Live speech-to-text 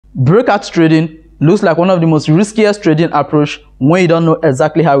Breakout trading looks like one of the most riskiest trading approach when you don't know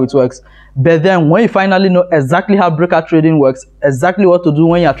exactly how it works. But then when you finally know exactly how breakout trading works, exactly what to do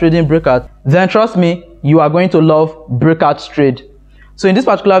when you're trading breakout, then trust me, you are going to love breakout trade. So in this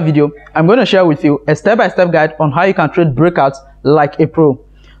particular video, I'm going to share with you a step-by-step guide on how you can trade breakouts like a pro.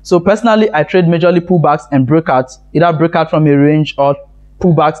 So personally, I trade majorly pullbacks and breakouts, either breakout from a range or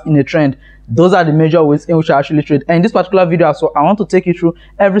pullbacks in a trend. Those are the major ways in which I actually trade. And in this particular video, so I want to take you through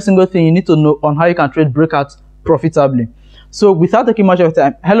every single thing you need to know on how you can trade breakouts profitably. So without taking much of your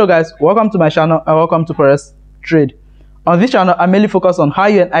time, hello guys, welcome to my channel and welcome to Forex Trade. On this channel, I mainly focus on how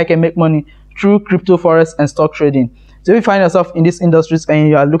you and I can make money through crypto, forex, and stock trading. So if you find yourself in these industries and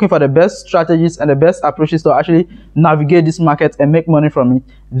you are looking for the best strategies and the best approaches to actually navigate this market and make money from it,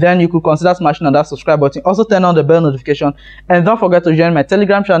 then you could consider smashing on that subscribe button. Also turn on the bell notification and don't forget to join my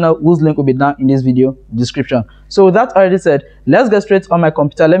Telegram channel, whose link will be down in this video description. So with that already said, let's get straight on my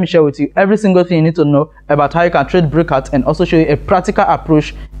computer. Let me share with you every single thing you need to know about how you can trade breakouts and also show you a practical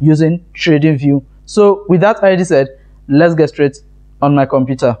approach using TradingView. So with that already said, let's get straight on my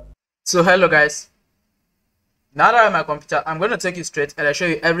computer. So hello guys, now that I'm on my computer, I'm going to take you straight and I'll show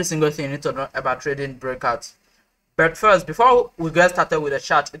you every single thing you need to know about trading breakouts. But first, before we get started with the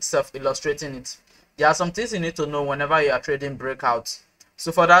chart itself illustrating it, there are some things you need to know whenever you are trading breakouts.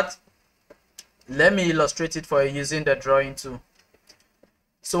 So for that, let me illustrate it for you using the drawing tool.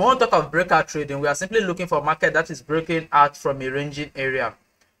 So when we talk of breakout trading, we are simply looking for a market that is breaking out from a ranging area.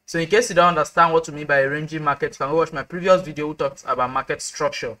 So in case you don't understand what to mean by a ranging market, you can go watch my previous video who talks about market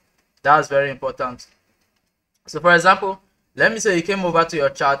structure. That's very important. So for example, let me say you came over to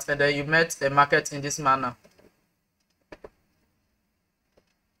your chart and then you met a market in this manner.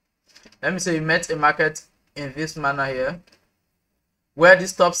 Let me say you met a market in this manner here, where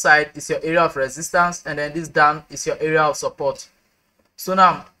this top side is your area of resistance and then this down is your area of support. So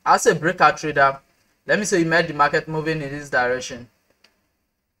now, as a breakout trader, let me say you met the market moving in this direction.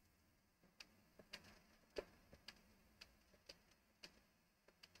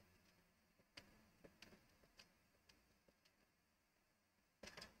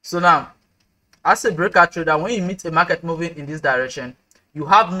 So now, as a breakout trader, when you meet a market moving in this direction, you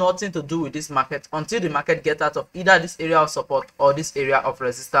have nothing to do with this market until the market gets out of either this area of support or this area of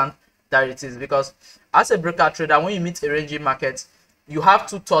resistance that it is. Because as a breakout trader, when you meet a ranging market, you have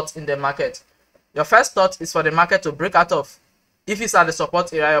two thoughts in the market. Your first thought is for the market to break out of, if it's at the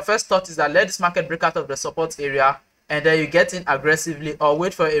support area, your first thought is that let this market break out of the support area and then you get in aggressively, or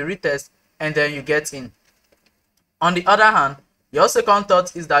wait for a retest and then you get in. On the other hand, your second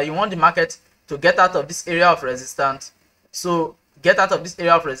thought is that you want the market to get out of this area of resistance. So get out of this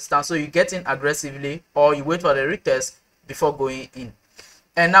area of resistance, so you get in aggressively or you wait for the retest before going in.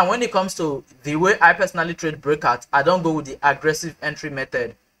 And now when it comes to the way I personally trade breakout, I don't go with the aggressive entry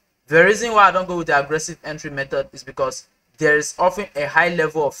method. The reason why I don't go with the aggressive entry method is because there is often a high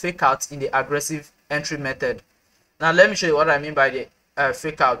level of fake outs in the aggressive entry method. Now let me show you what I mean by the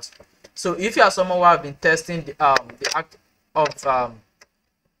fake out. So if you are someone who have been testing the act of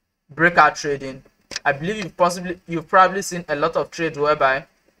breakout trading, I believe you've probably seen a lot of trades whereby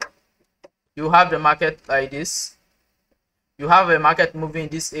you have the market like this. You have a market moving in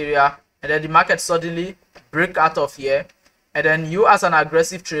this area and then the market suddenly break out of here, and then you as an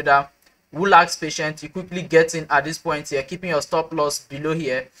aggressive trader who lacks patience, you quickly get in at this point here, keeping your stop loss below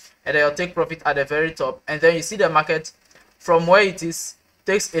here, and then you'll take profit at the very top, and then you see the market from where it is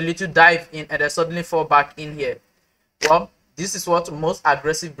takes a little dive in and then suddenly fall back in here. Well, this is what most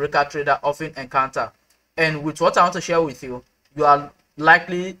aggressive breakout traders often encounter, and with what I want to share with you, you are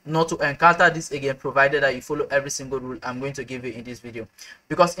likely not to encounter this again, provided that you follow every single rule I'm going to give you in this video.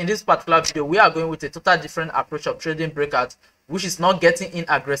 Because in this particular video, we are going with a total different approach of trading breakout, which is not getting in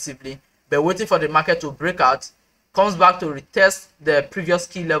aggressively but waiting for the market to break out, comes back to retest the previous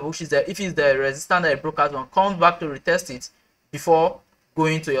key level, which is the, if it's the resistance that it broke out on, comes back to retest it before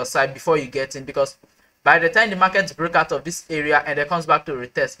going to your side, before you get in. Because by the time the markets break out of this area and then comes back to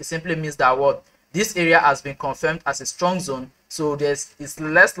retest, it simply means that what, this area has been confirmed as a strong zone, so it's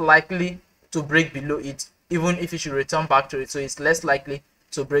less likely to break below it, even if it should return back to it. So it's less likely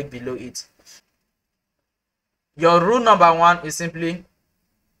to break below it. Your rule number one is simply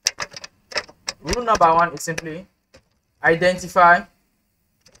identify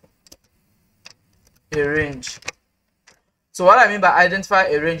a range. So what I mean by identify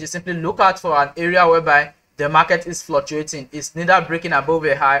a range is simply look out for an area whereby the market is fluctuating. It's neither breaking above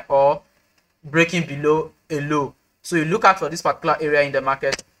a high or breaking below a low. So you look out for this particular area in the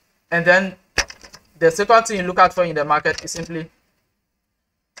market. And then the second thing you look out for in the market is simply,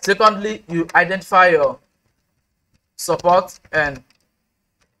 secondly, you identify your support and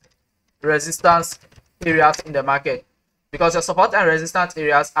resistance areas in the market, because your support and resistance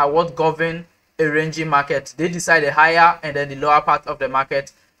areas are what govern a ranging market. They decide the higher and then the lower part of the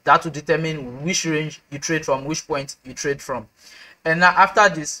market. That will determine which range you trade from, which point you trade from. And now after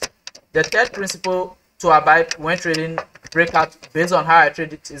this, the third principle to abide when trading breakout, based on how I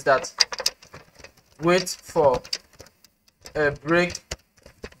trade it, is that wait for a break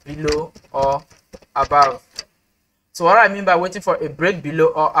below or above. So what I mean by waiting for a break below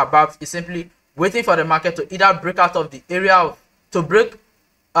or above is simply waiting for the market to either break out of the area of, to break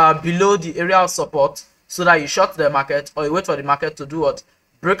below the area of support so that you short the market, or you wait for the market to do what?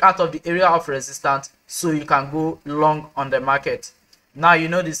 Break out of the area of resistance so you can go long on the market. Now you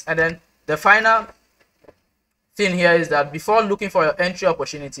know this. And then the final thing here is that before looking for your entry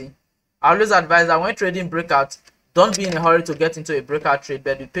opportunity, I always advise that when trading breakout, don't be in a hurry to get into a breakout trade,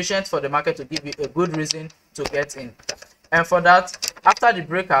 but be patient for the market to give you a good reason to get in. And for that, after the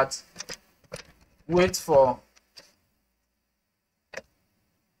breakout, wait for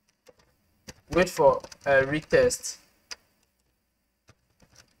a retest.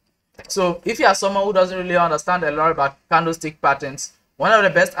 So if you are someone who doesn't really understand a lot about candlestick patterns, one of the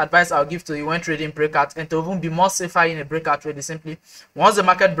best advice I'll give to you when trading breakout, and to even be more safer in a breakout trade, is simply once the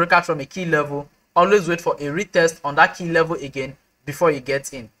market break out from a key level, always wait for a retest on that key level again before you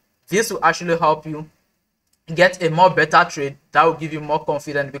get in. This will actually help you get a more better trade that will give you more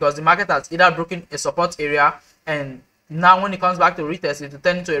confidence, because the market has either broken a support area and now when it comes back to retest, it will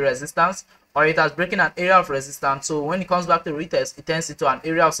turn into a resistance, or it has broken an area of resistance. So when it comes back to retest, it turns into an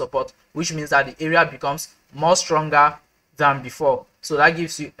area of support, which means that the area becomes more stronger than before. So that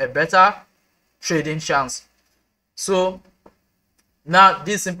gives you a better trading chance. So now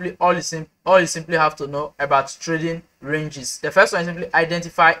this is simply all you simply have to know about trading ranges. The first one is simply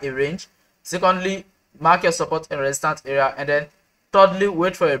identify a range. Secondly, mark your support and resistance area. And then thirdly,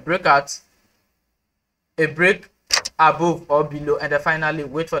 wait for a breakout, a break above or below, and then finally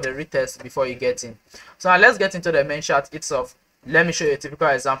wait for the retest before you get in. So now let's get into the main chart itself. Let me show you a typical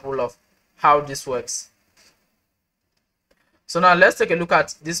example of how this works. So now let's take a look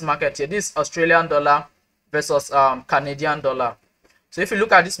at this market here. This is Australian dollar versus Canadian dollar. So if you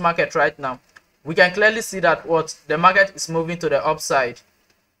look at this market right now, we can clearly see that what the market is moving to the upside.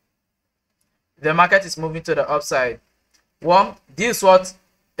 The market is moving to the upside. One, this is what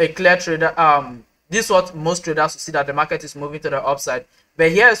a clear trader this is what most traders will see, that the market is moving to the upside.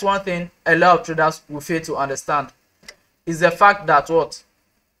 But here is one thing a lot of traders will fail to understand, is the fact that what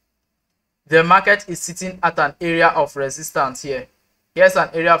the market is sitting at an area of resistance here. Here's an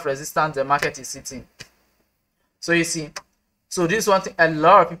area of resistance the market is sitting. So you see, so this is one thing a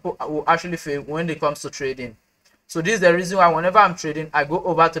lot of people will actually fail when it comes to trading. So this is the reason why whenever I'm trading, I go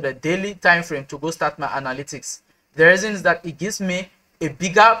over to the daily time frame to go start my analytics. The reason is that it gives me a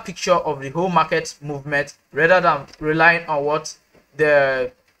bigger picture of the whole market movement rather than relying on what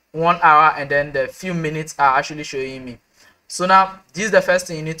the 1 hour and then the few minutes are actually showing me. So now this is the first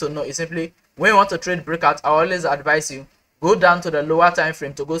thing you need to know, is simply when you want to trade breakout, I always advise you go down to the lower time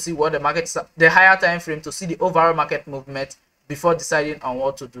frame to go see what the market is, the higher time frame to see the overall market movement before deciding on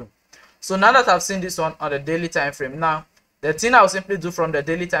what to do. So now that I've seen this one on the daily time frame, now the thing I'll simply do from the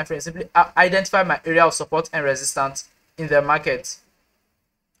daily time frame is simply identify my area of support and resistance in the market.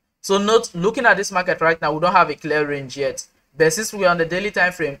 So note, looking at this market right now, we don't have a clear range yet, but since we're on the daily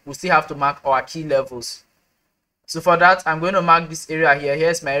time frame, we still have to mark our key levels. So for that, I'm going to mark this area here.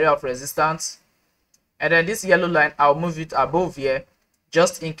 Here's my area of resistance, and then this yellow line, I'll move it above here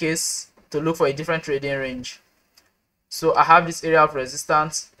just in case to look for a different trading range. So I have this area of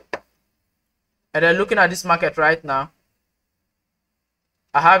resistance, and then looking at this market right now,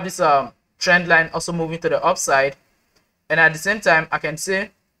 I have this trend line also moving to the upside, and at the same time I can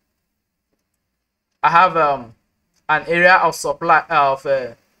say I have an area of supply of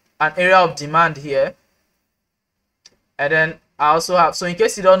an area of demand here, and then I also have, so in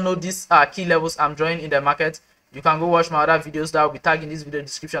case you don't know these key levels I'm drawing in the market, you can go watch my other videos that will be tagged in this video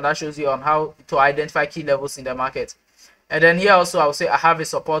description that shows you on how to identify key levels in the market. And then here also I will say I have a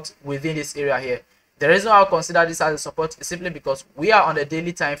support within this area here. The reason I'll consider this as a support is simply because we are on the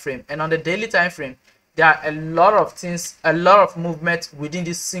daily time frame, and on the daily time frame there are a lot of things, a lot of movement within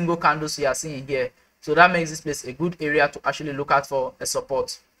this single candles you are seeing here. So that makes this place a good area to actually look at for a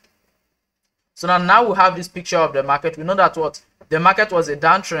support. So now we have this picture of the market. We know that what the market was a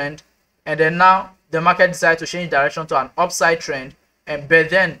downtrend, and then now the market decided to change direction to an upside trend, and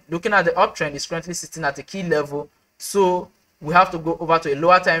but then looking at the uptrend is currently sitting at a key level. So we have to go over to a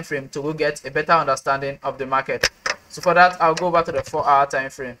lower time frame to go get a better understanding of the market. So for that, I'll go over to the 4-hour time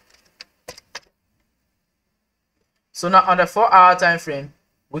frame. So now on the 4-hour time frame,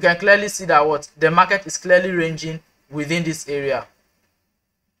 we can clearly see that what the market is clearly ranging within this area.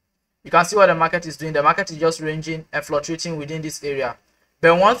 You can see what the market is doing. The market is just ranging and fluctuating within this area.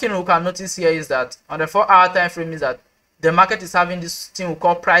 But one thing we can notice here is that on the 4-hour time frame is that the market is having this thing we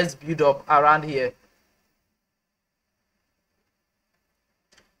call price build up around here.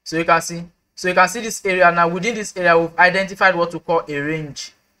 So you can see this area. Now within this area, we've identified what we call a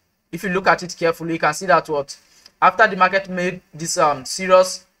range. If you look at it carefully, you can see that what after the market made this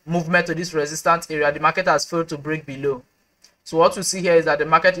serious movement to this resistance area, the market has failed to break below. So what we see here is that the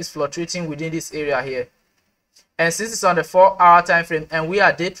market is fluctuating within this area here. And since it's on the 4-hour time frame and we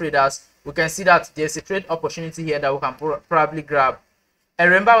are day traders, we can see that there's a trade opportunity here that we can probably grab. And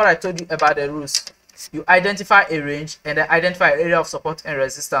remember what I told you about the rules. You identify a range and then identify an area of support and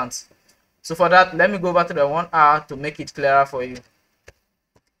resistance. So for that, let me go back to the 1 hour to make it clearer for you.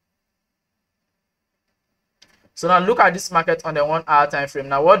 So now look at this market on the 1 hour time frame.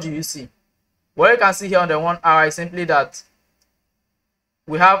 Now what do you see? What you can see here on the 1 hour is simply that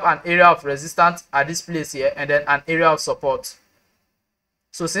we have an area of resistance at this place here and then an area of support.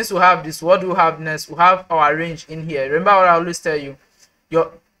 So since we have this, what do we have next? We have our range in here. Remember what I always tell you,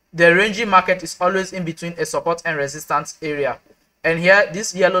 the ranging market is always in between a support and resistance area. And here,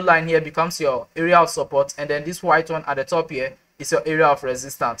 this yellow line here becomes your area of support, and then this white one at the top here is your area of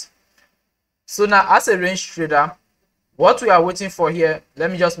resistance. So now as a range trader, what we are waiting for here,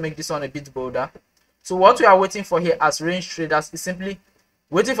 let me just make this one a bit bolder. So what we are waiting for here as range traders is simply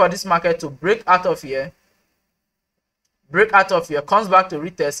waiting for this market to break out of here, comes back to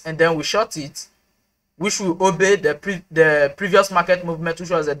retest, and then we short it, which will obey the previous market movement, which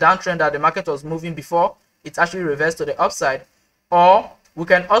was a downtrend that the market was moving before it actually reversed to the upside. Or we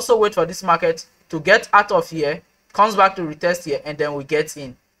can also wait for this market to get out of here, comes back to retest here, and then we get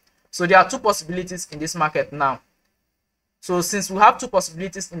in. So there are two possibilities in this market now. So since we have two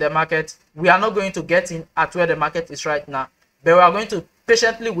possibilities in the market, we are not going to get in at where the market is right now, but we are going to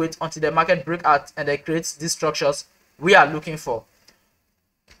patiently wait until the market breaks out and then creates these structures we are looking for.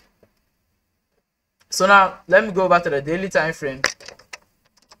 So now let me go back to the daily time frame.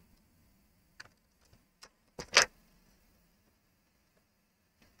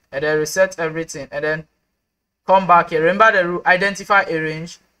 And then reset everything and then come back here. Remember the rule, identify a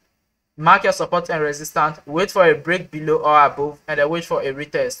range, mark your support and resistance, wait for a break below or above, and then wait for a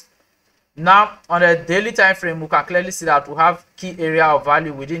retest. Now on the daily time frame, we can clearly see that we have key area of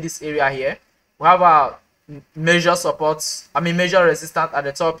value within this area here. We have our major supports, major resistance at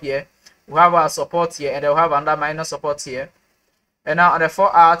the top here. We have our support here, and then we have another minor support here. And now on the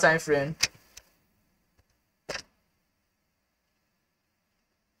 4-hour time frame,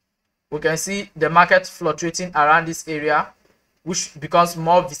 we can see the market fluctuating around this area, which becomes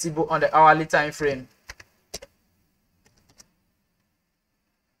more visible on the hourly time frame.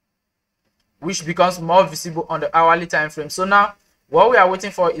 So now what we are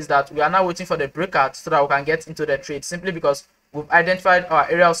waiting for is that we are now waiting for the breakout so that we can get into the trade, simply because we've identified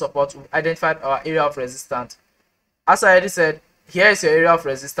our area of support, we've identified our area of resistance. As I already said, here is your area of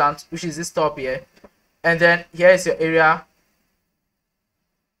resistance, which is this top here, and then here is your area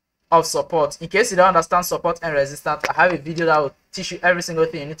of support. In case you don't understand support and resistance, I have a video that will teach you every single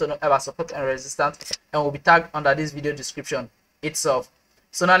thing you need to know about support and resistance, and will be tagged under this video description itself.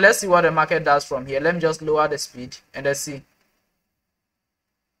 So now let's see what the market does from here. Let me just lower the speed and let's see.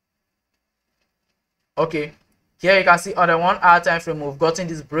 Okay, here you can see on the 1-hour time frame, we've gotten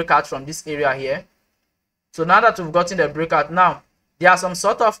this breakout from this area here. So now that we've gotten the breakout, now there are some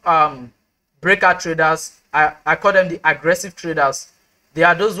sort of breakout traders. I call them the aggressive traders. They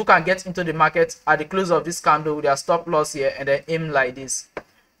are those who can get into the market at the close of this candle with their stop loss here and then aim like this.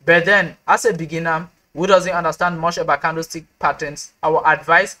 But then as a beginner who doesn't understand much about candlestick patterns, I will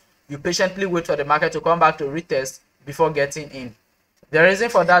advise you patiently wait for the market to come back to retest before getting in. The reason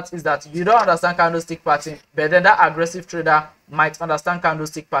for that is that you don't understand candlestick pattern, but then that aggressive trader might understand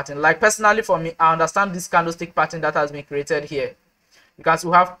candlestick pattern. Like personally for me, I understand this candlestick pattern that has been created here, because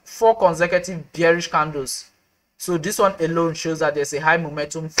we have 4 consecutive bearish candles. So this one alone shows that there's a high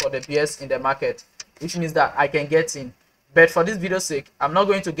momentum for the bears in the market, which means that I can get in. But for this video's sake, I'm not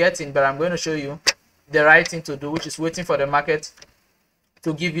going to get in, but I'm going to show you the right thing to do, which is waiting for the market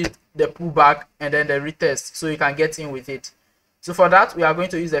to give you the pullback and then the retest so you can get in with it. So for that, we are going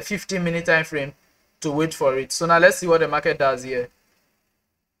to use a 15-minute time frame to wait for it. So now let's see what the market does here.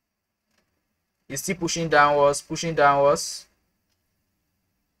 It's still pushing downwards,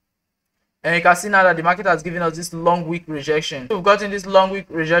 and you can see now that the market has given us this long wick rejection. So we've gotten this long wick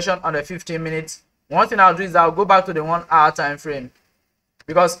rejection on the 15 minutes. One thing I'll do is I'll go back to the 1-hour time frame,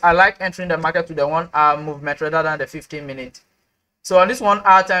 because I like entering the market with the 1-hour movement rather than the 15-minute. So on this 1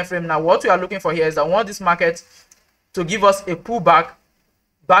 hour time frame now, what we are looking for here is that we want this market to give us a pullback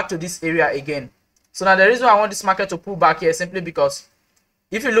back to this area again. So now the reason why I want this market to pull back here is simply because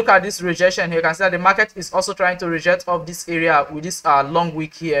if you look at this rejection here, you can see that the market is also trying to reject off this area with this long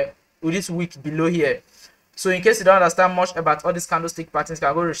wick here, with this wick below here. So in case you don't understand much about all these candlestick patterns, you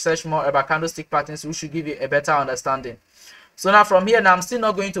can go research more about candlestick patterns, which should give you a better understanding. So now from here, now I'm still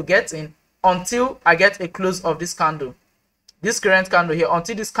not going to get in until I get a close of this candle, this current candle here.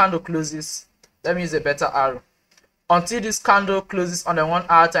 Until this candle closes, let me use a better arrow. Until this candle closes on the 1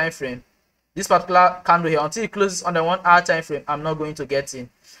 hour time frame, this particular candle here, until it closes on the 1 hour time frame, I'm not going to get in.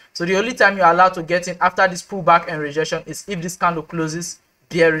 So the only time you're allowed to get in after this pullback and rejection is if this candle closes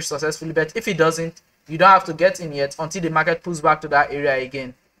bearish successfully. But if it doesn't, you don't have to get in yet until the market pulls back to that area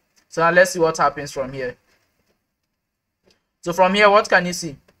again. So now let's see what happens from here. So from here, what can you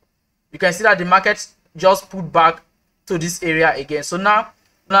see? You can see that the market just pulled back to this area again. So now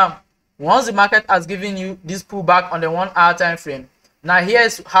once the market has given you this pullback on the 1 hour time frame, now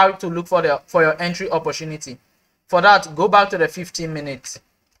here's how to look for your entry opportunity. For that, go back to the 15 minutes.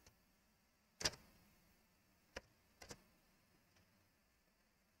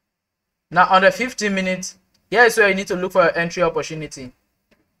 Now on the 15 minutes, here is where you need to look for your entry opportunity.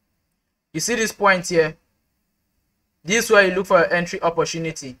 You see this point here? This is where you look for your entry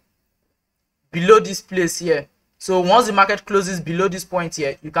opportunity. Below this place here. So once the market closes below this point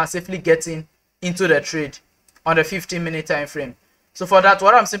here, you can safely get into the trade on the 15-minute time frame. So for that,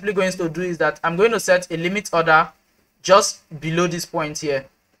 what I'm simply going to do is that I'm going to set a limit order just below this point here.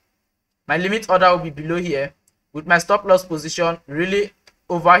 My limit order will be below here with my stop loss position really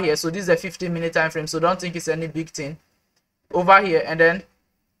over here. So this is a 15-minute time frame, so don't think it's any big thing. Over here, and then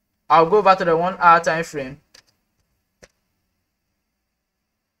I'll go over to the 1 hour time frame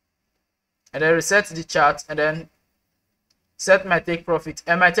and then reset the chart and then set my take profit.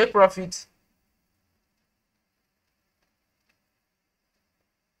 And my take profit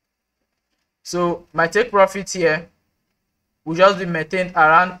here will just be maintained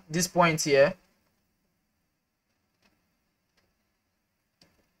around this point here.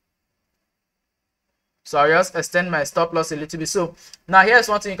 So I'll just extend my stop loss a little bit. So now here's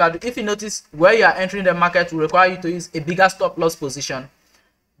one thing you can do. If you notice where you are entering the market will require you to use a bigger stop loss position,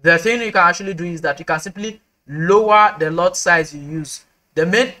 the thing you can actually do is that you can simply lower the lot size you use.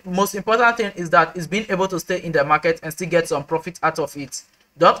 The most important thing is that is being able to stay in the market and still get some profit out of it.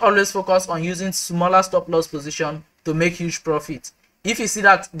 Don't always focus on using smaller stop loss position to make huge profit. If you see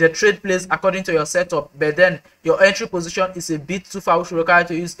that the trade plays according to your setup, but then your entry position is a bit too far, which will require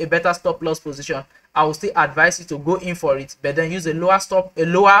to use a better stop loss position, I will still advise you to go in for it, but then use a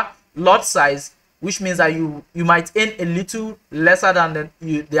lower lot size, which means that you might earn a little lesser than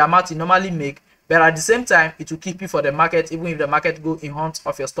the amount you normally make, but at the same time it will keep you for the market even if the market go in hunt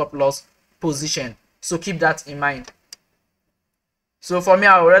of your stop loss position. So keep that in mind. So for me,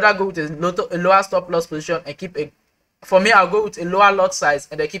 I would rather go with a lower stop loss position and keep I'll go with a lower lot size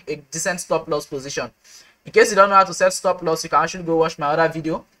and then keep a decent stop loss position. In case you don't know how to set stop loss, you can actually go watch my other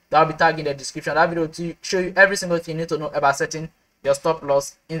video that will be tagged in the description. That video to show you every single thing you need to know about setting your stop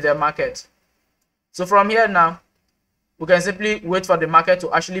loss in the market. So from here now, we can simply wait for the market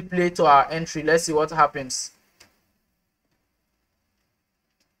to actually play to our entry. Let's see what happens.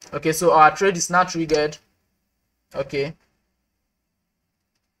 Okay, so our trade is now triggered. Okay,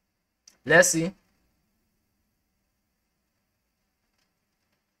 let's see.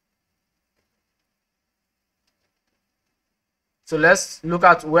 So let's look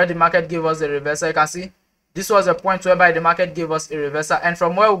at where the market gave us a reversal. You can see this was a point whereby the market gave us a reversal, and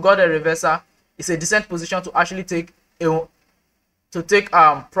from where we got a reversal, it's a decent position to actually take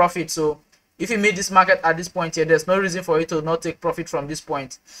profit. So if you meet this market at this point here, there's no reason for you to not take profit from this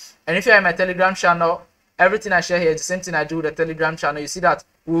point. And if you're in my Telegram channel, everything I share here is the same thing I do with the Telegram channel. You see that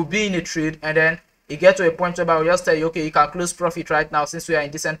we'll be in a trade, and then you get to a point whereby we'll just tell you, okay, you can close profit right now since we are in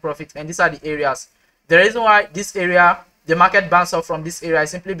decent profit, and these are the areas. The reason why this area, the market bounced off from this area,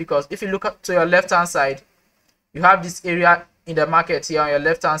 is simply because if you look to your left hand side, you have this area in the market here on your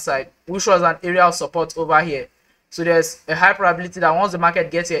left hand side, which was an area of support over here. So there's a high probability that once the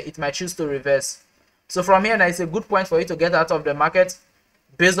market gets here, it might choose to reverse. So from here now, it's a good point for you to get out of the market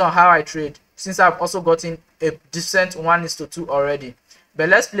based on how I trade, since I've also gotten a decent 1:2 already. But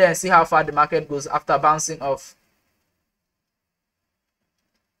let's play and see how far the market goes after bouncing off.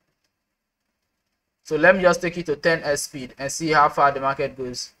 So let me just take it to 10x speed and see how far the market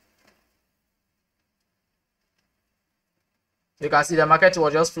goes. You can see the market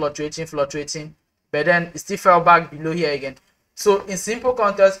was just fluctuating, but then it still fell back below here again. So in simple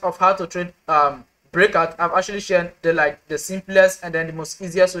context of how to trade breakout, I've actually shared the simplest and then the most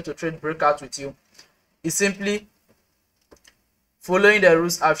easiest way to trade breakout with you. Is simply following the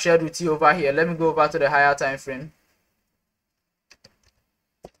rules I've shared with you over here. Let me go over to the higher time frame.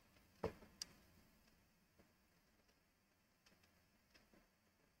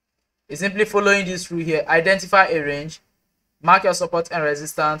 Is simply following this rule here. Identify a range, mark your support and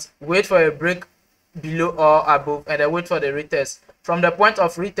resistance, wait for a break below or above, and then wait for the retest. From the point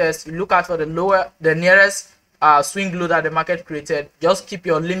of retest, you look out for the nearest swing low that the market created. Just keep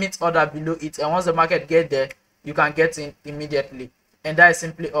your limit order below it, and once the market get there, you can get in immediately. And that is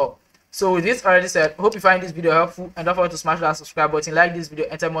simply all. So with this already said, hope you find this video helpful, and don't forget to smash that subscribe button, like this video,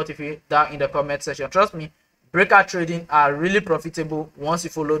 enter more TV down in the comment section. Trust me, breakout trading are really profitable once you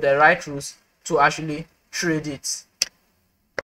follow the right rules to actually trade it.